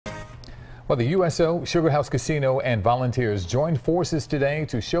Well, the USO, Sugar House Casino, and volunteers joined forces today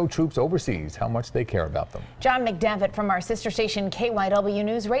to show troops overseas how much they care about them. John McDevitt from our sister station KYW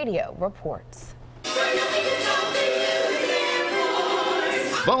News Radio reports.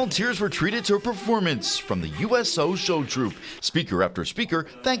 Volunteers were treated to a performance from the USO show troupe. Speaker after speaker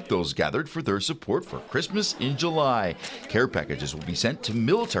thanked those gathered for their support for Christmas in July. Care packages will be sent to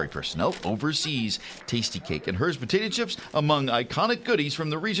military personnel overseas. Tasty cake and Hers potato chips among iconic goodies from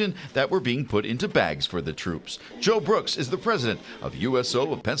the region that were being put into bags for the troops. Joe Brooks is the president of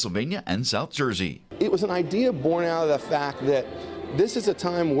USO of Pennsylvania and South Jersey. It was an idea born out of the fact that this is a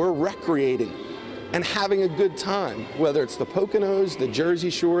time we're recreating and having a good time, whether it's the Poconos, the Jersey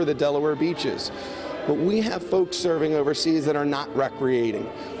Shore, the Delaware beaches. But we have folks serving overseas that are not recreating.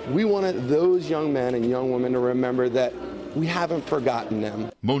 We wanted those young men and young women to remember that we haven't forgotten them.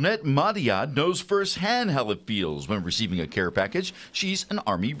 Monette Madiad knows firsthand how it feels when receiving a care package. She's an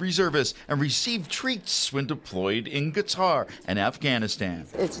Army reservist and received treats when deployed in Qatar and Afghanistan.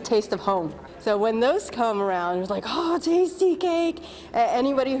 It's a taste of home. So when those come around, it's like, oh, tasty cake.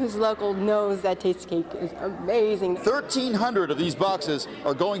 Anybody who's local knows that tasty cake is amazing. 1,300 of these boxes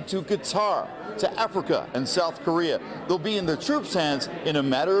are going to Qatar, to Africa and South Korea. They'll be in the troops' hands in a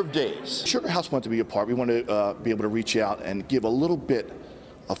matter of days. Sugar House wanted to be a part. We want to be able to reach out and give a little bit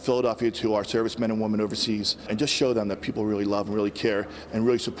of Philadelphia to our servicemen and women overseas and just show them that people really love and really care and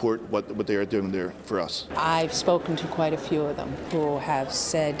really support what they are doing there for us. I've spoken to quite a few of them who have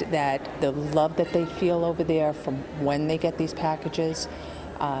said that the love that they feel over there from when they get these packages,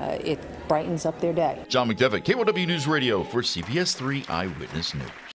 it brightens up their day. John McDevitt, KYW News Radio for CBS 3 Eyewitness News.